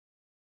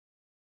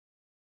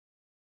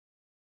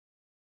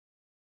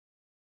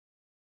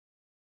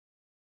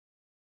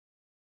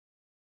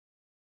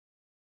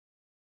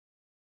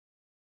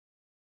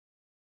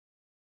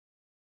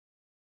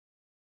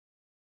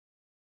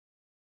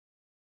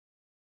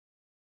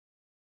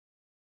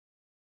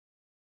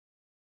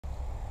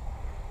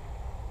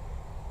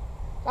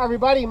Hi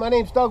everybody, my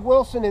name's Doug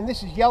Wilson and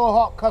this is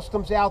Yellowhawk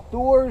Customs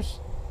Outdoors,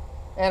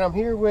 and I'm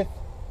here with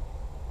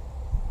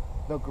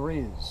the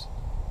Grizz,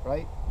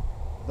 right?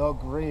 The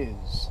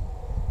Grizz.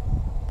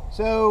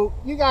 So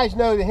you guys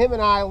know that him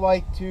and I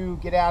like to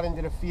get out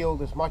into the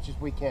field as much as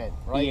we can,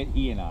 right?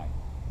 He and I.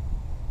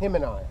 Him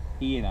and I.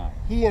 He and I.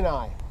 He and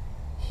I.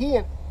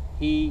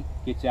 He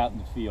gets out in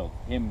the field.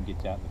 Him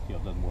gets out in the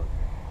field. Doesn't work.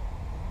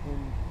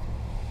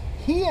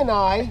 He and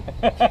I.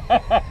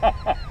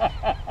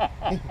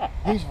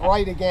 He's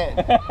right again.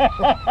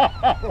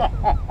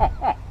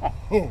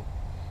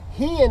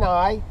 He and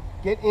I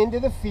get into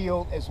the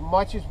field as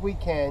much as we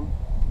can,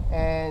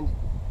 and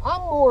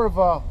I'm more of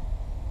a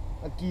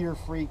gear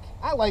freak.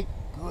 I like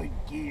good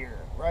gear,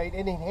 right?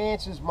 It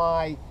enhances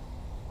my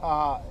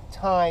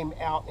time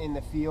out in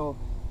the field.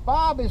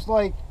 Bob is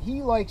like,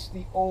 he likes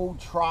the old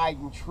tried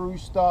and true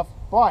stuff,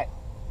 but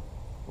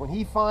when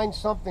he finds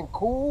something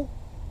cool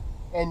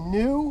and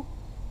new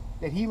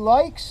that he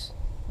likes,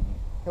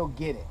 he'll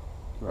get it,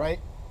 right?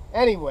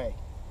 Anyway,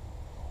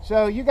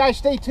 so you guys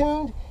stay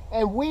tuned,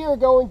 and we are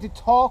going to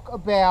talk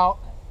about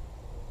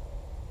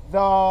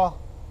the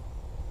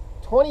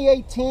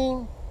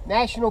 2018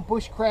 National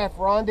Bushcraft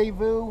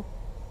Rendezvous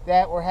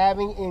that we're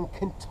having in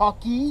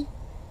Kentucky.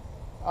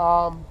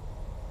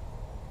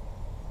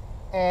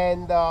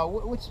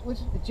 What's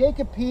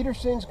Jacob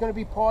Peterson's going to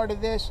be part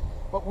of this,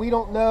 but we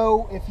don't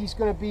know if he's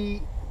going to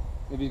be...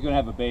 If he's going to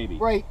have a baby.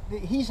 Right,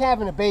 he's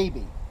having a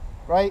baby,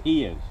 right?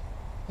 He is.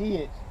 He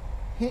is.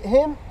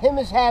 Him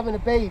is having a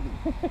baby.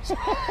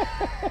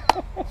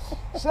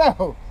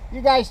 So,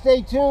 you guys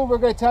stay tuned. We're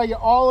going to tell you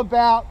all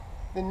about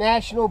the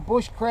National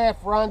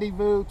Bushcraft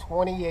Rendezvous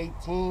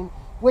 2018,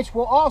 which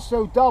will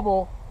also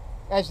double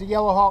as the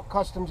Yellowhawk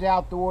Customs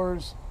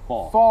Outdoors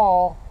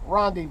Fall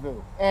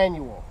Rendezvous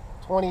Annual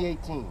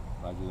 2018.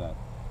 Roger that.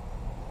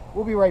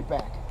 We'll be right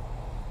back.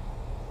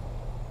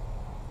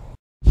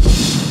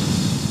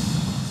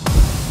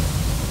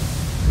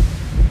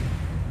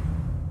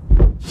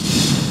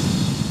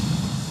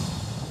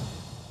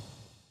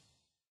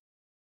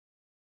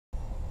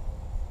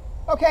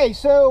 Okay,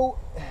 so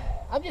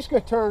I'm just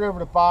going to turn it over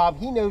to Bob.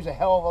 He knows a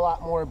hell of a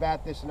lot more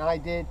about this than I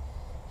did.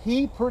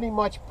 He pretty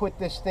much put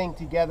this thing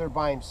together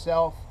by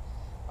himself,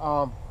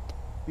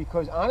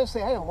 because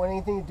honestly, I didn't want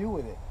anything to do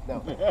with it.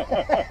 No.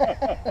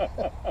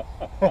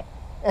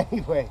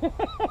 Anyway,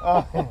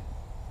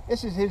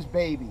 this is his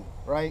baby,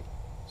 right?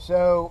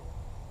 So,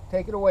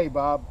 take it away,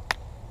 Bob.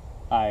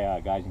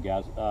 Hi, guys and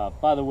gals.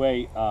 By the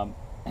way,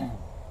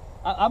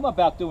 I'm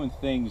about doing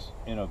things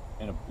in a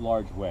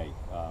large way.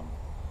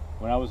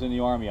 When I was in the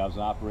Army, I was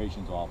an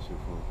operations officer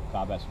for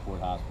combat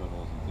support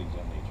hospitals and things of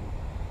that nature.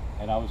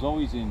 And I was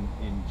always in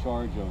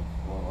charge of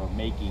or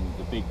making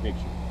the big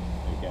picture,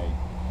 okay?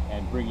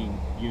 And bringing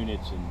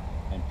units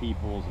and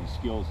peoples and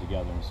skills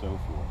together and so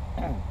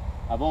forth.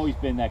 I've always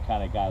been that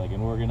kind of guy, like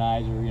an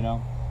organizer, you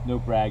know? No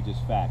brag,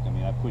 just fact. I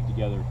mean, I put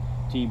together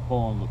Team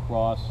Poland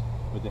lacrosse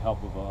with the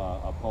help of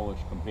a Polish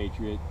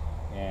compatriot,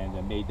 and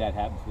I made that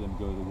happen for them to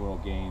go to the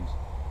World Games.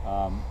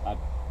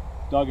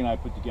 Doug and I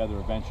put together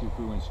a venture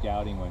crew in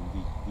scouting when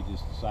we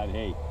just decided,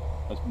 hey,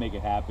 let's make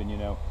it happen, you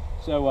know.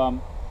 So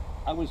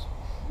I was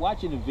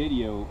watching a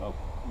video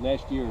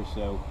last year or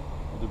so.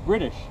 The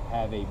British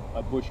have a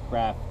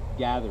bushcraft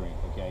gathering,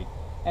 okay?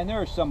 And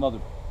there are some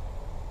other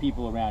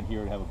people around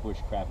here that have a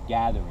bushcraft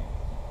gathering.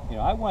 You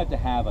know, I wanted to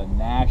have a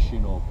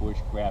national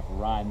bushcraft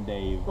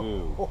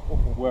rendezvous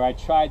where I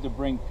tried to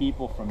bring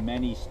people from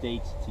many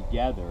states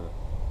together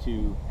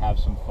to have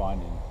some fun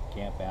and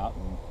camp out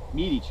and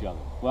meet each other.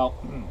 Well,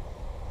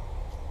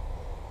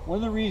 one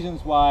of the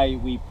reasons why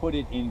we put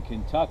it in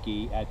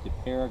Kentucky at the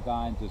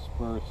Paragon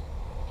Dispersed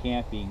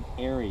Camping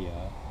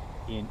Area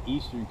in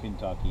eastern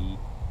Kentucky,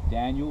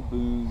 Daniel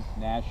Boone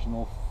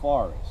National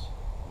Forest,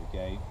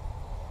 okay?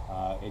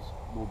 It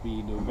will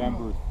be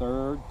November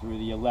 3rd through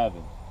the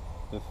 11th.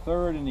 The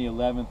 3rd and the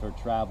 11th are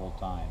travel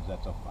times.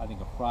 That's, I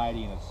think, a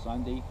Friday and a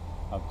Sunday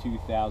of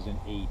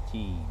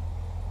 2018.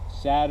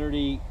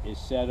 Saturday is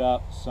set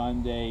up,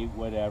 Sunday,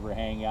 whatever,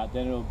 hang out.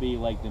 Then it'll be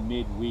like the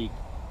midweek.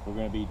 We're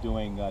going to be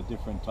doing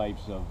different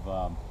types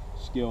of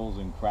skills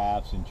and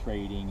crafts and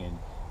trading and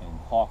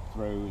hawk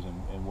throws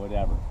and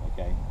whatever,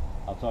 okay?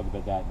 I'll talk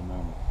about that in a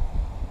moment.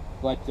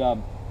 But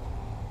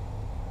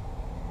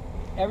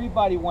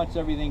everybody wants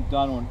everything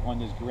done on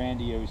this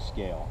grandiose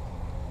scale.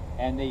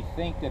 And they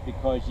think that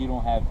because you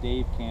don't have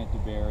Dave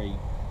Canterbury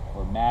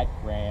or Matt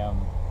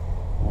Graham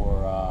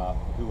or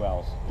who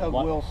else?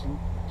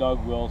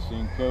 Doug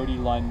Wilson, Cody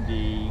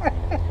Lundy,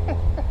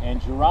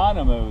 and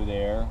Geronimo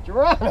there.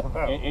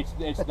 Geronimo.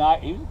 It's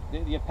not.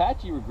 The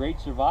Apache were great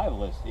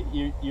survivalists.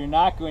 You're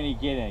not going to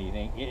get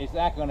anything. It's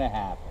not going to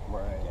happen.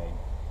 Right. Okay?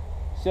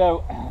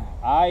 So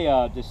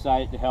I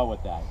decided to hell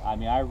with that. I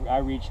mean, I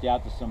reached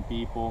out to some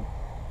people.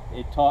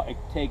 It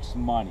takes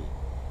money.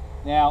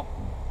 Now.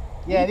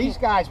 Yeah, these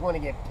guys want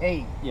to get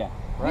paid. Yeah.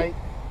 Right.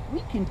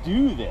 We can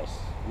do this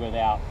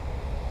without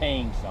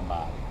paying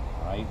somebody.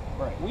 Right?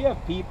 We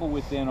have people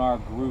within our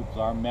groups,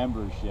 our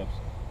memberships,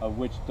 of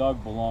which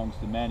Doug belongs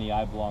to many.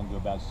 I belong to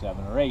about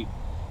 7 or 8.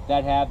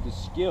 that have the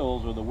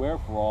skills or the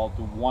wherewithal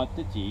to want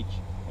to teach,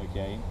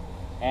 okay,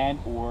 and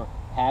or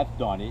have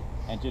done it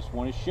and just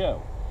want to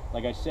show.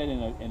 Like I said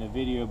in a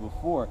video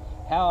before,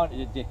 how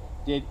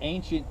did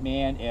ancient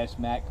man ask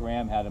Matt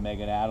Graham how to make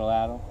an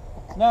addle?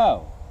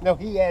 No. No,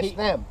 he asked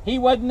them. He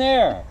wasn't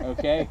there,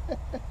 okay?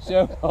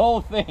 So the whole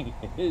thing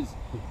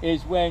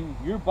is when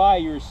you're by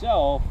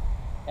yourself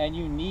and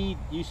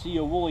you see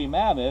a woolly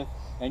mammoth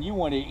and you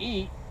want to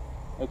eat,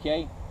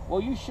 okay? Well,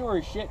 you sure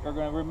as shit are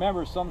going to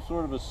remember some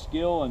sort of a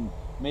skill and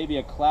maybe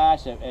a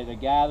class at a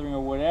gathering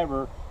or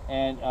whatever,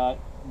 and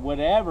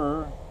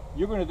whatever,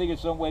 you're going to think of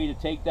some way to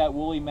take that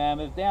woolly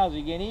mammoth down so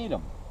you can eat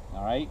them,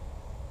 all right?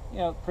 You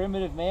know,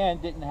 primitive man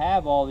didn't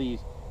have all these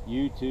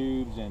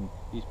YouTubes and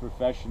these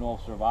professional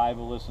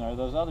survivalists and all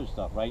those other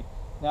stuff, right?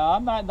 Now,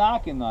 I'm not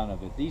knocking none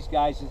of it. These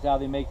guys, is how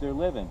they make their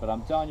living, but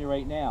I'm telling you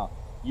right now,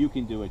 you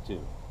can do it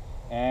too.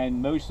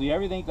 And mostly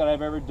everything that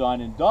I've ever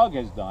done, and Doug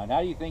has done,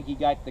 how do you think he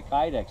got the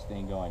Kydex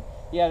thing going?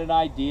 He had an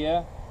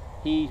idea,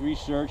 he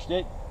researched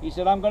it, he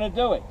said, I'm going to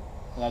do it.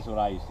 And that's what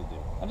I used to do.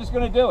 I'm just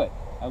going to do it.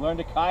 I learned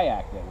to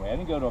kayak that way. I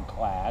didn't go to a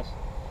class.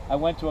 I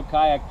went to a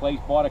kayak place,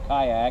 bought a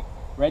kayak,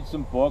 read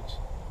some books,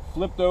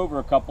 flipped over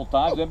a couple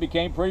times, and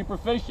became pretty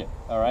proficient,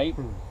 all right?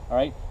 All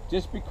right?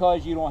 Just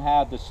because you don't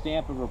have the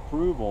stamp of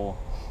approval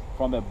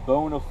from a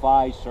bona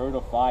fide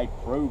certified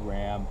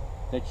program,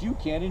 that you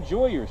can't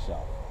enjoy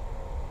yourself.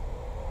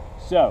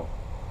 So,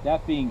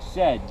 that being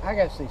said, I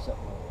gotta say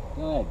something.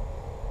 go ahead.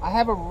 I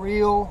have a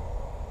real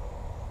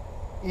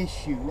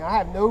issue. Now, I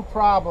have no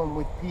problem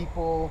with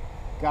people,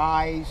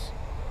 guys,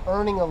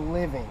 earning a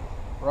living,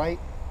 right?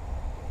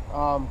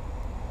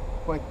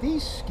 But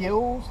these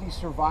skills, these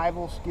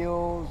survival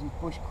skills, these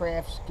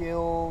bushcraft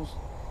skills,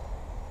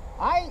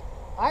 I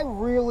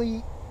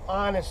really,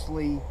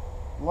 honestly,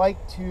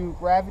 like to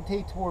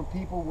gravitate toward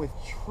people with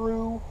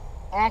true,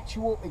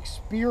 actual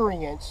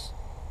experience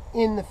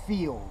in the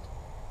field.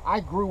 I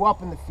grew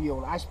up in the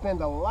field. I spend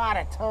a lot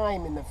of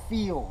time in the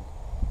field.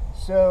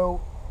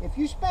 So if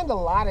you spend a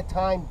lot of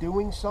time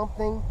doing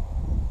something,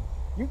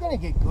 you're going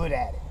to get good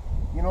at it.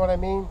 You know what I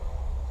mean?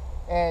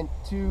 And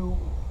to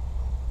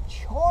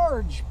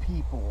charge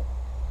people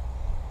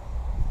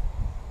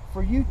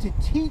for you to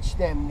teach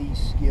them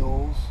these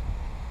skills,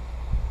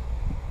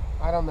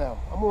 I don't know.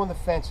 I'm on the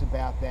fence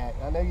about that.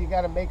 I know you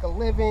got to make a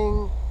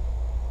living,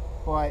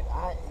 but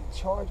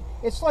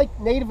it's like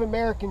Native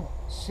American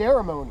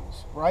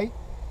ceremonies, right?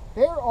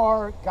 There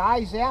are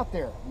guys out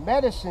there,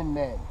 medicine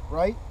men,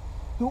 right,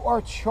 who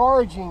are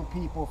charging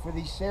people for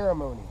these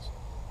ceremonies.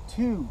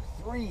 $2,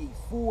 $3,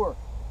 $4,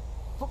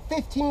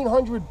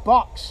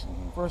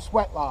 $1,500 for a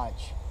sweat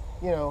lodge.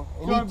 You know,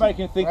 So everybody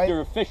can think, right? They're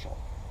official.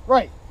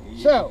 Right.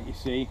 So you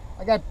see,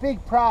 I got a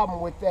big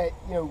problem with that,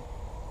 you know,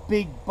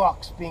 big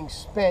bucks being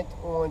spent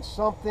on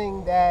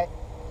something that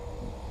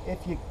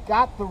if you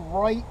got the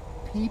right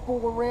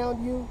people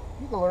around you,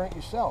 you can learn it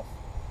yourself,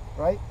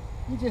 right?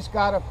 You just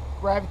got to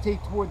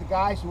gravitate toward the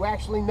guys who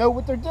actually know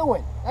what they're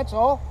doing. That's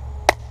all.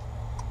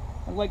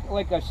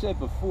 Like I said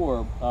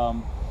before,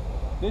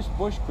 this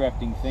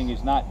bushcrafting thing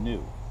is not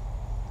new.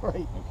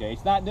 Right. Okay,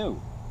 it's not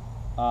new.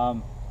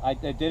 I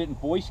did it in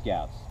Boy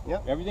Scouts.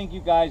 Yep. Everything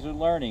you guys are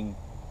learning,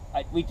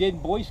 we did in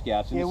Boy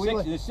Scouts in the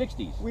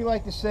 60s. We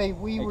like to say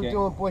we were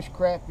doing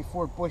bushcraft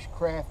before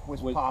bushcraft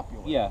was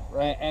popular. Yeah,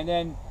 right.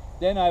 And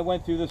then I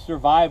went through the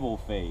survival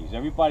phase.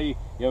 Everybody,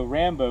 you know,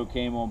 Rambo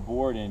came on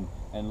board, and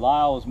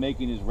Lyle was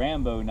making his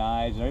Rambo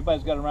knives, and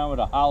everybody's got around with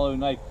a hollow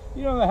knife.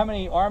 You don't know how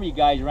many Army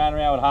guys ran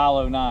around with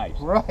hollow knives.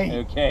 Right.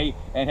 Okay,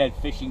 and had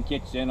fishing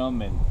kits in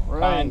them, and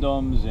right.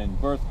 condoms, and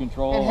birth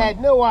control. And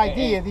had no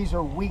idea these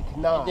are weak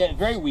knives. Yeah,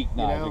 very weak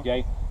knives, you know?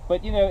 Okay?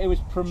 But, you know, it was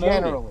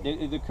promoted.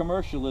 Generally. The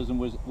commercialism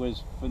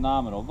was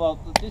phenomenal. Well,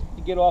 just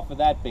to get off of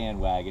that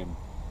bandwagon,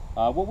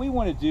 what we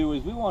want to do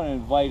is we want to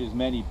invite as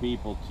many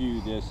people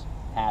to this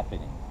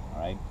happening, all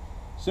right?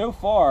 So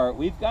far,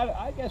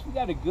 I guess we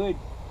got a good,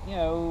 you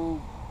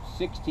know,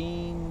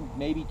 16,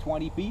 maybe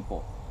 20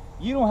 people.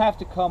 You don't have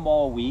to come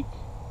all week.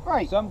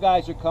 Right. Some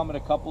guys are coming a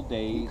couple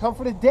days. You come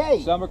for the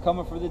day. Some are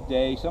coming for the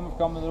day. Some are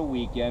coming for the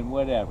weekend,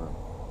 whatever.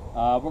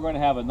 We're going to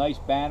have a nice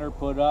banner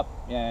put up,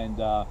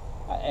 and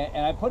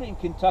I put it in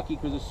Kentucky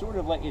because it sort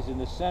of like is in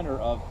the center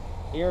of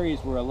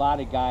areas where a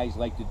lot of guys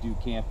like to do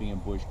camping and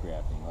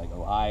bushcrafting, like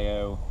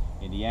Ohio,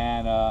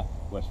 Indiana,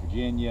 West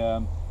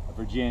Virginia,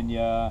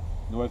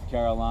 North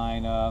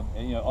Carolina,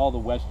 and, you know, all the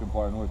western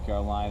part of North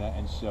Carolina,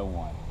 and so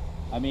on.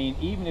 I mean,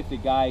 even if the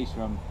guys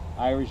from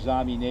Irish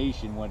Zombie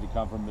Nation wanted to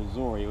come from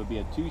Missouri, it would be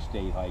a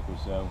 2-state hike or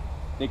so.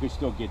 They could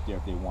still get there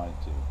if they wanted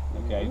to.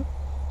 Okay.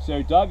 Mm-hmm.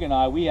 So Doug and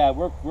I,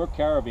 we're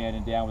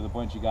caravanning down with a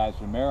bunch of guys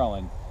from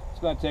Maryland. It's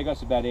going to take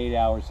us about 8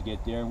 hours to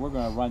get there, and we're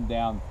going to run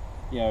down,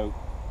 you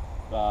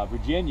know,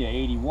 Virginia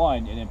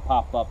 81, and then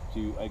pop up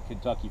to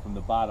Kentucky from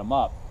the bottom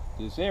up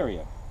to this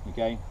area.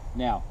 Okay.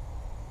 Now,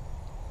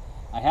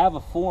 I have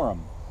a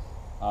forum.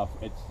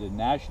 It's the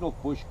National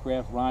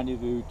Bushcraft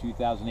Rendezvous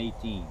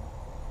 2018,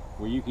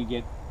 where you can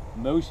get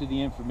most of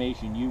the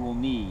information you will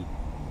need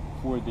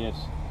for this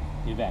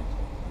event.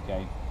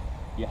 Okay,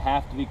 you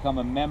have to become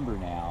a member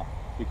now,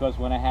 because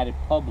when I had it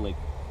public,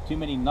 too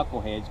many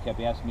knuckleheads kept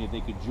asking me if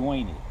they could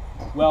join it.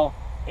 Well,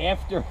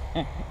 after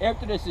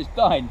after this is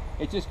done,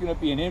 it's just going to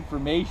be an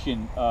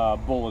information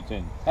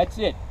bulletin. That's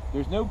it.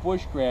 There's no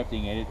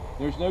bushcrafting in it.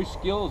 There's no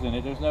skills in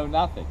it. There's no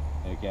nothing.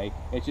 Okay,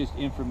 it's just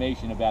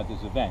information about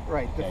this event.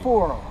 Right, okay? the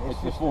forum.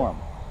 It's the forum.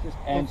 Just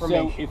and so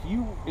information.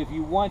 if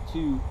you want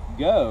to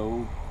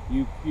go,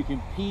 you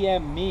can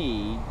PM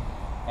me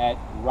at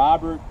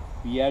Robert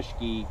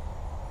Bieszke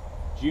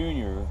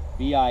Jr.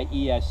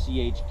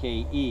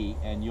 Bieszke,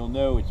 and you'll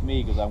know it's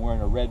me because I'm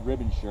wearing a red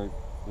ribbon shirt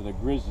with a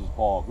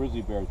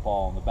grizzly bear's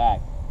paw on the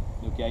back.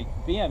 Okay,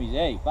 PM, you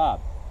say, hey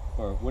Bob,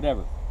 or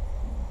whatever.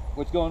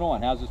 What's going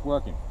on? How's this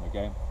working?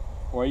 Okay,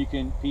 or you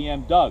can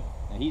PM Doug,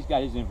 and he's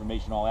got his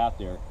information all out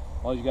there.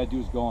 All you got to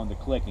do is go on the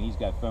click, and he's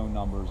got phone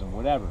numbers and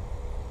whatever.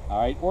 All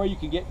right, or you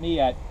can get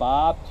me at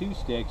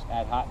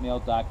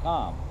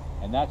bob2sticks@hotmail.com,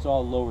 and that's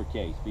all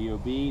lowercase.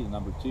 B-O-B, the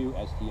number 2,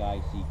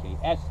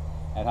 S-T-I-C-K-S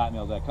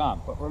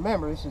 @hotmail.com. But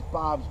remember, this is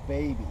Bob's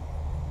baby,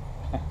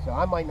 so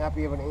I might not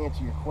be able to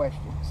answer your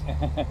questions.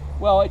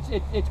 Well,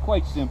 it's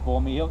quite simple.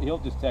 I mean, he'll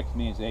just text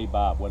me and say, hey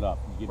Bob, what up?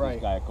 You give Right.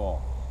 this guy a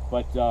call.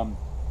 But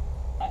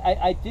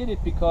I did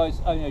it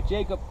because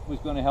Jacob was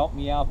going to help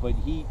me out, but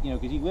he,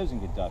 because he lives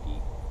in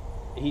Kentucky,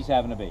 he's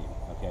having a baby.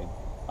 Okay,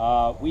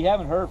 we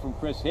haven't heard from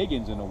Chris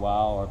Higgins in a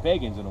while, or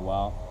Pagans in a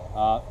while,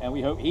 and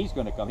we hope he's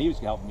going to come. He was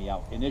helping me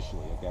out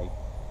initially. Okay,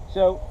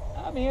 so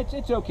I mean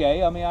it's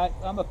okay. I mean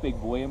I'm a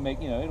big boy, and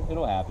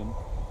it'll happen.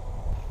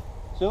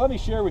 So let me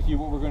share with you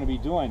what we're going to be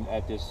doing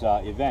at this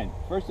event.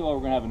 First of all, we're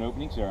going to have an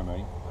opening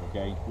ceremony.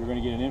 Okay, you're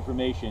going to get an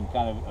information,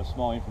 kind of a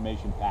small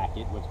information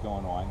packet, what's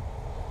going on.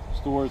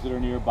 Stores that are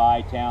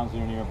nearby, towns that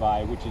are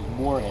nearby, which is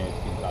Moorhead,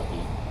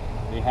 Kentucky.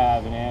 They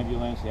have an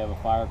ambulance, they have a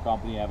fire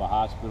company, they have a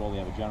hospital, they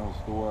have a general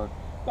store,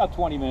 about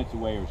 20 minutes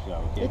away or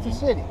so. Okay? It's a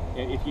city.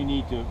 If you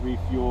need to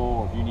refuel,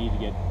 or if you need to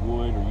get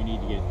wood, or you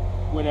need to get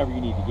whatever you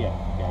need to get.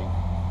 Okay.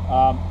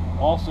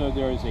 Also,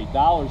 there is a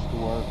dollar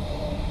store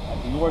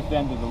at the north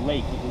end of the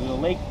lake. There's a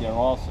lake there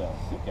also.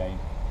 Okay.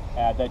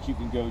 That you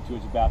can go to.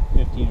 It's about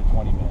 15 or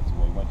 20 minutes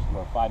away,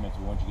 or 5 minutes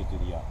away once you get to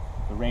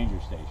the ranger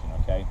station.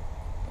 Okay.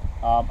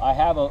 I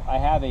have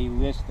a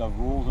list of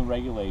rules and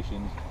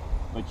regulations,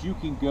 but you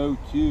can go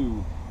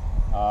to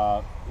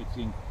it's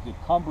in the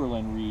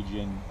Cumberland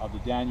region of the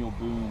Daniel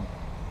Boone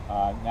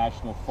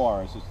National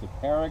Forest. It's the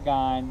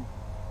Paragon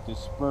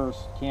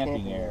Dispersed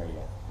Camping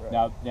Area.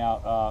 Right.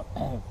 Now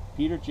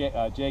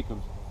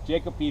Jacob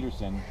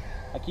Peterson,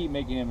 I keep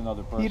making him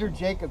another person. Peter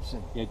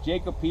Jacobson. Yeah,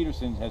 Jacob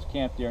Peterson has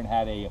camped there and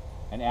had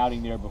an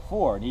outing there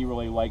before, and he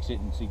really likes it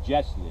and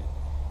suggested it.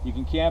 You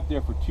can camp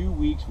there for 2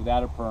 weeks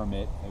without a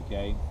permit.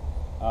 Okay.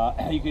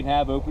 You can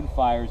have open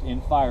fires in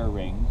fire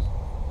rings.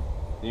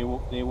 They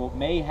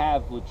may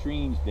have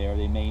latrines there,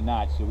 they may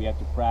not, so we have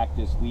to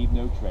practice leave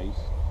no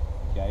trace.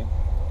 Okay,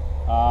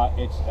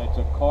 it's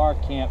a car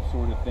camp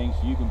sort of thing,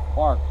 so you can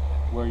park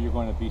where you're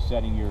going to be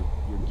setting your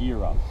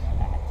gear up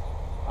at.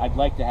 I'd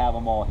like to have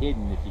them all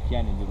hidden if you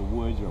can into the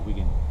woods, or if we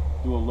can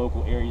do a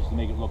local area just to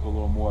make it look a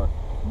little more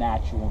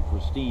natural and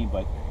pristine.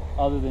 But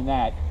other than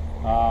that,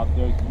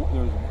 there's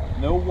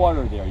no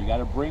water there. You got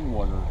to bring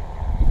water,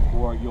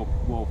 or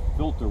we'll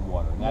filter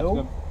water. And that's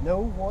No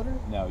water?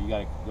 No,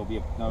 there'll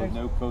be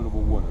no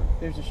potable water.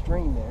 There's a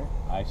stream there.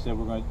 I said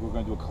we're going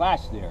to do a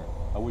class there,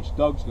 which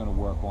Doug's going to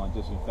work on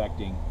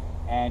disinfecting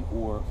and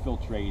or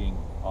filtrating,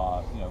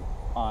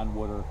 pond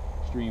water,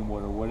 stream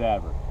water,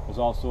 whatever. There's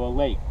also a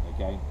lake.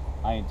 Okay,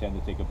 I intend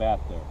to take a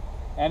bath there.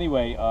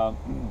 Anyway, I'm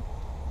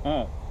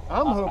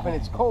hoping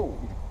it's cold.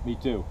 Me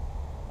too.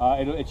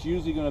 It's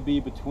usually going to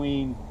be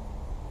between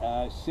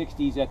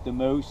 60s at the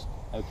most.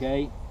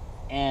 Okay,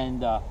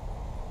 and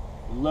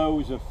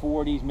lows of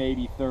 40s,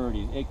 maybe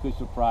 30s. It could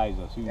surprise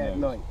us. Who knows? At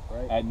night,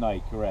 right? At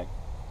night, correct.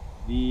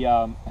 The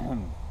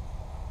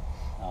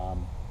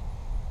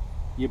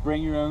you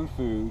bring your own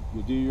food.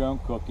 You do your own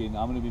cooking.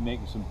 I'm going to be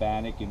making some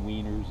bannock and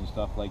wieners and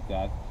stuff like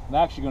that. I'm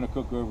actually going to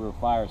cook over a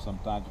fire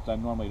sometimes, which I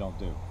normally don't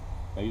do.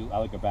 I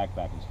like a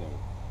backpack instead.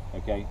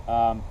 Okay.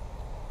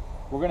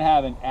 We're going to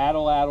have an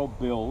addle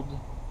build,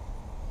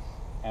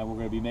 and we're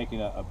going to be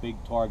making a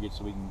big target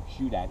so we can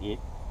shoot at it.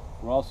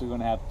 We're also going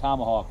to have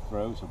tomahawk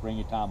throw, so bring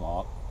your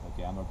tomahawk.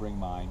 Okay, I'm going to bring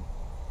mine.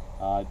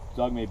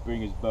 Doug may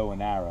bring his bow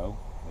and arrow.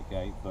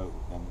 Okay,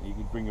 and you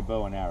can bring a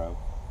bow and arrow.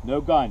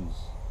 No guns.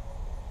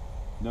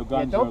 No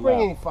guns. Yeah, don't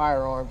bring any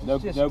firearms. No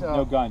guns.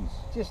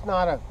 It's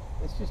not a.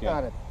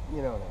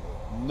 You know what I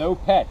mean. No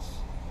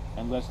pets,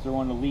 unless they're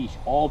on a leash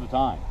all the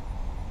time.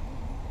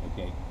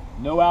 Okay.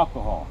 No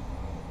alcohol.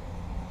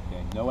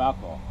 Okay. No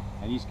alcohol.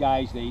 And these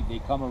guys,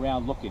 they come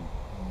around looking.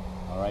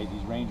 All right.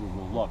 These rangers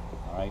will look.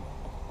 All right.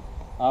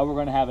 We're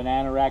going to have an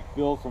anorak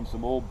built from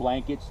some old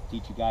blankets,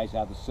 teach you guys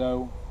how to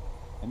sew.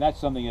 And that's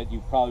something that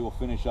you probably will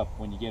finish up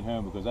when you get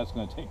home, because that's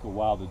going to take a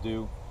while to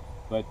do.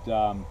 But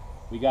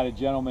we got a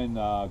gentleman,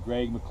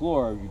 Greg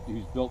McClure,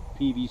 who's built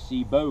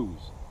PVC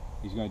bows.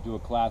 He's going to do a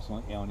class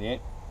on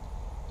it.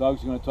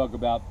 Doug's going to talk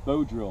about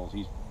bow drills.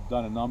 He's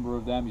done a number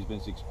of them. He's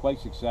been quite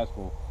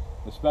successful,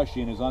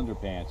 especially in his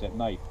underpants at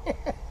night.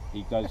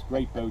 He does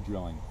great bow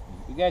drilling.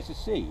 You guys should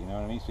see, you know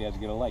what I mean? So he has to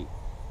get a light.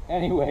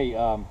 Anyway,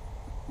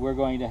 we're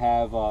going to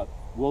have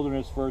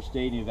wilderness first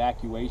aid and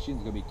evacuation.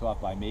 It's going to be taught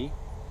by me.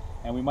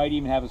 And we might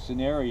even have a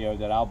scenario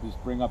that I'll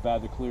just bring up out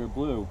of the clear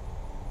blue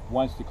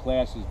once the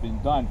class has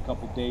been done a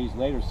couple days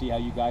later, see how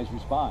you guys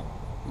respond.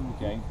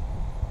 Okay.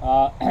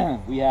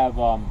 We have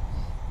we're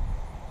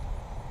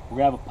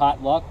gonna have a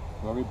potluck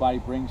where everybody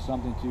brings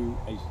something to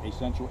a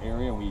central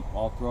area, and we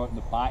all throw it in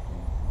the pot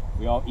and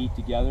we all eat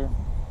together.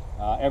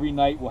 Every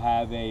night we'll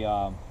have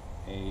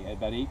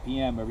about 8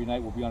 p.m. every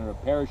night we'll be under a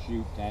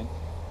parachute tent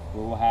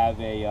where we'll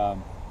have a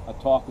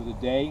talk of the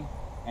day,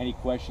 any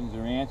questions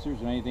or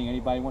answers or anything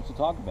anybody wants to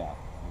talk about.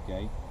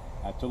 Okay,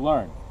 to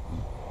learn.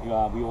 We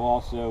will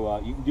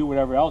also you can do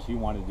whatever else you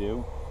want to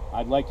do.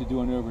 I'd like to do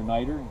an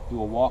overnighter,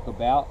 do a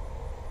walkabout,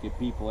 get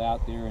people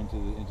out there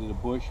into the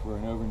bush for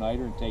an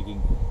overnighter and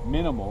taking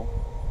minimal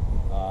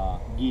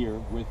gear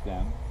with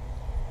them.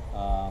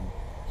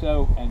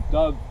 And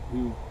Doug,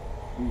 who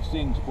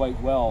sings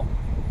quite well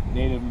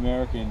Native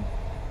American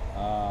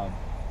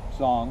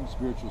songs,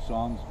 spiritual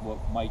songs, what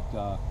might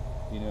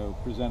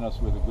present us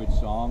with a good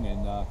song,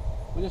 and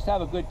we'll just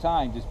have a good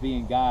time, just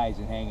being guys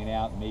and hanging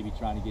out and maybe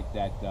trying to get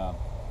that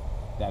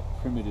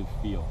primitive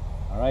feel.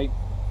 All right.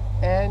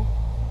 And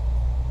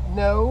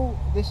no,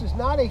 this is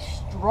not a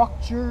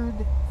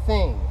structured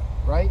thing,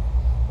 right?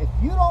 If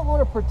you don't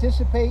want to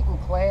participate in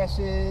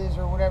classes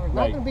or whatever, it's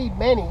not going to be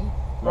many,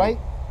 right?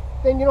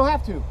 Then you don't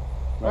have to,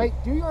 right?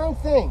 Do your own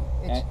thing.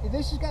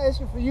 This is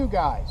for you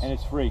guys. And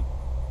it's free.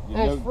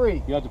 It's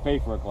free. You have to pay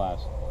for a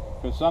class.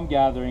 Because some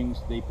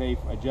gatherings, they pay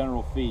for a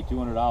general fee,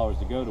 $200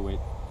 to go to it.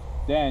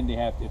 Then they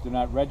have, if they're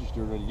not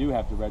registered, or they do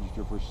have to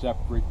register for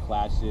separate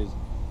classes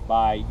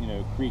by,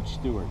 Creek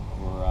Stewart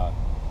or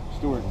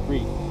Stewart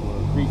Creek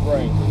or Creek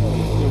Creek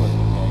or Stewart.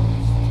 Okay.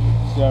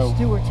 So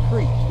Stewart's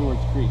Creek.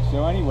 Stewart's Creek.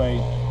 So anyway,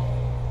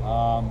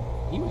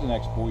 he was an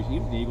ex-Boy. He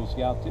was an Eagle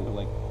Scout too.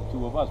 Like the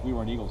two of us, we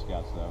weren't Eagle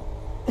Scouts though.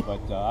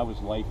 But I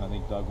was Life, and I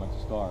think Doug went to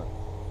Star.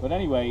 But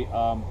anyway,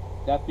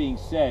 that being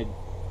said,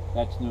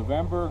 that's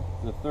November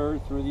the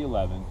 3rd through the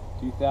 11th,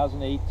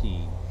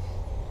 2018.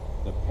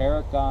 The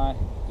Paragon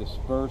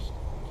Dispersed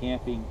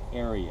Camping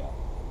Area.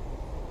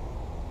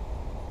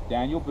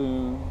 Daniel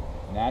Boone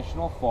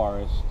National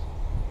Forest,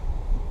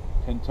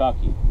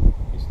 Kentucky.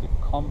 It's the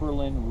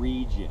Cumberland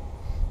region.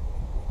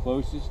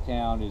 Closest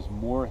town is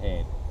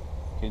Moorhead,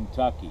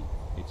 Kentucky.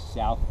 It's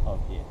south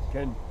of it.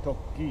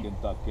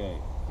 Kentucky.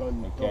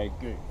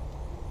 Okay.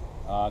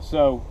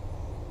 So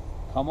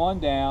come on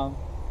down,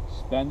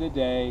 spend the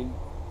day,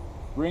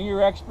 bring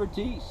your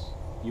expertise.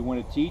 You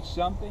want to teach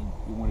something,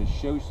 you want to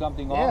show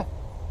something off.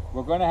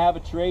 We're going to have a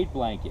trade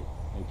blanket,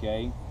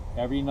 okay?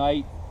 Every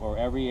night or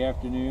every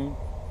afternoon,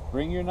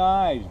 bring your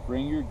knives,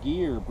 bring your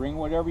gear, bring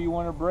whatever you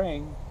want to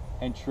bring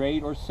and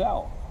trade or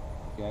sell,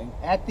 okay?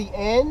 At the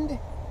end,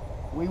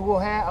 we will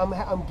have,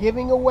 I'm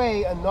giving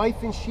away a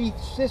knife and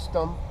sheath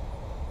system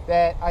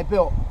that I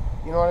built.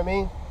 You know what I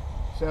mean?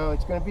 So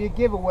it's going to be a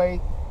giveaway,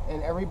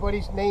 and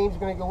everybody's name's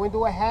going to go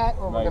into a hat,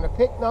 or we're going to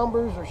pick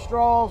numbers or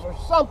straws or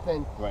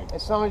something,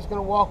 and somebody's going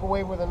to walk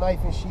away with a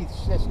knife and sheath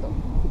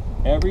system.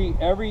 I'm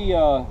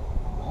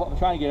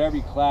trying to get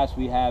every class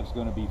we have is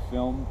going to be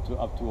filmed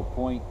up to a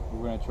point.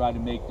 We're going to try to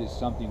make this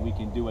something we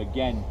can do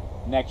again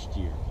next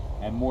year,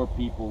 and more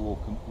people will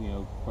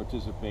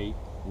participate,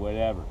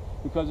 whatever,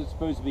 because it's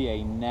supposed to be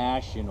a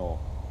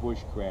national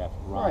bushcraft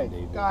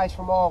rendezvous. Right, guys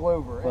from all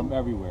over. From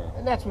everywhere.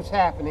 And that's what's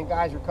happening.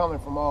 Guys are coming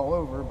from all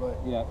over, but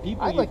yeah,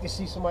 I'd like to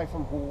see somebody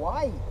from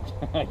Hawaii.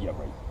 Yeah,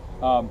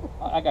 right.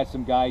 I got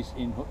some guys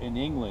in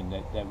England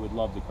that would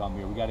love to come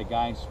here. We got a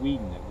guy in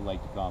Sweden that would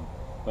like to come,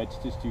 but it's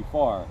just too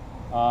far.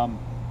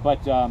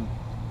 It's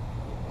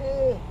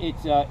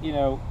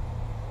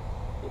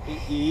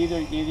either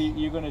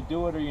you're going to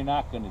do it or you're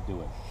not going to do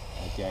it.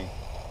 Okay.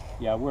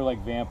 Yeah, we're like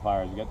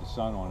vampires. We got the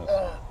sun on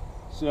us.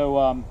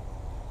 So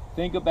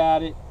think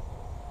about it.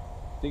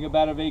 Think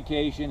about a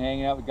vacation,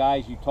 hanging out with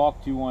guys you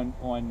talk to on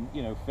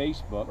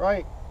Facebook.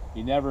 Right.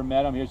 You never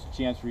met them. Here's a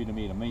chance for you to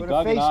meet them. I mean, Put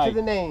Doug a face and I, to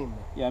the name.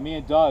 Yeah, me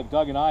and Doug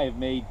and I have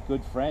made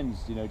good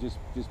friends.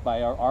 Just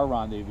by our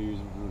rendezvous.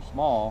 We were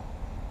small.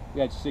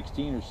 We had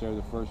 16 or so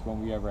the first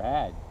one we ever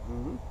had,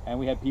 and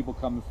we had people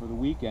coming for the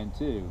weekend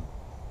too.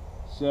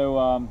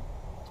 So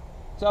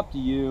it's up to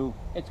you.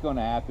 It's going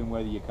to happen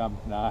whether you come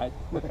or not.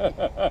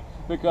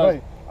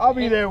 Because I'll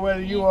be there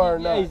whether you are or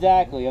not.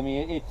 Exactly. I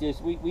mean, it's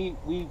just we're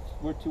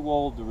too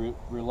old to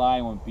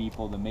rely on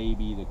people to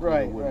maybe the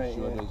coulda, woulda,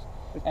 shouldas.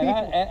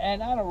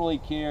 And I don't really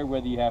care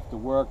whether you have to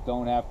work,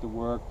 don't have to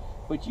work,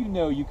 but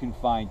you can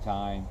find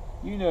time.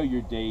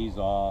 Your days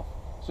off.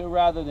 So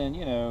rather than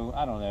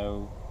I don't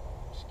know,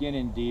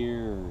 skinning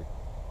deer or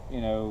I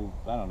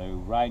don't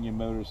know, riding your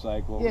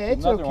motorcycle. Yeah,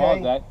 it's nothing okay.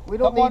 wrong with that. We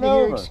don't need to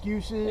hear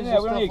excuses. Yeah,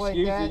 we don't need stuff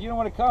excuses. Like that. You don't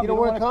want to come. You don't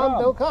want to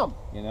come. Don't come.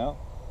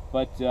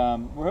 But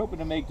we're hoping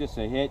to make this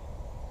a hit,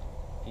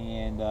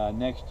 and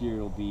next year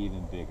it'll be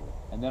even bigger.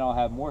 And then I'll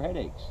have more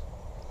headaches.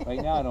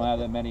 Right now I don't have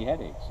that many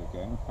headaches.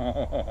 Okay.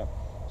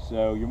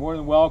 So you're more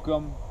than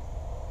welcome.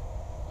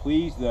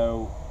 Please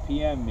though,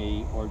 PM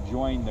me or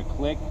join the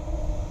clique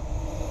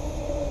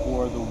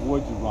or the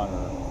Woods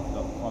Runner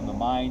from the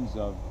mines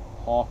of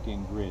Hawk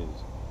and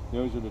Grizz.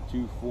 Those are the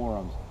two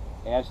forums.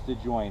 Ask to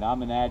join.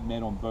 I'm an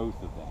admin on both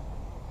of them.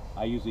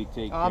 I usually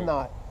take I'm care,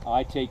 not.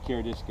 I take care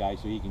of this guy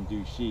so he can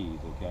do sheath,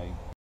 okay?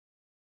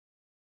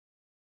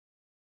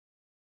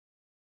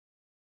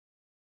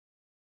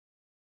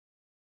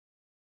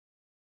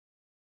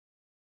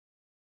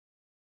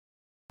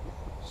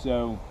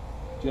 So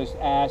just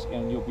ask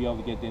and you'll be able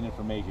to get that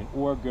information,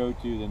 or go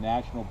to the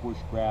National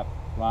Bushcraft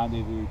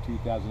Rendevouz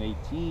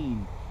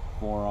 2018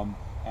 forum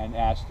and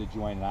ask to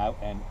join,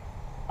 and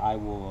I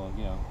will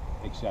you know,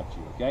 accept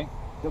you, okay?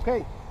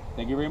 Okay.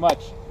 Thank you very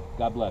much.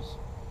 God bless.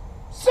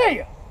 See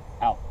ya!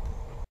 Out.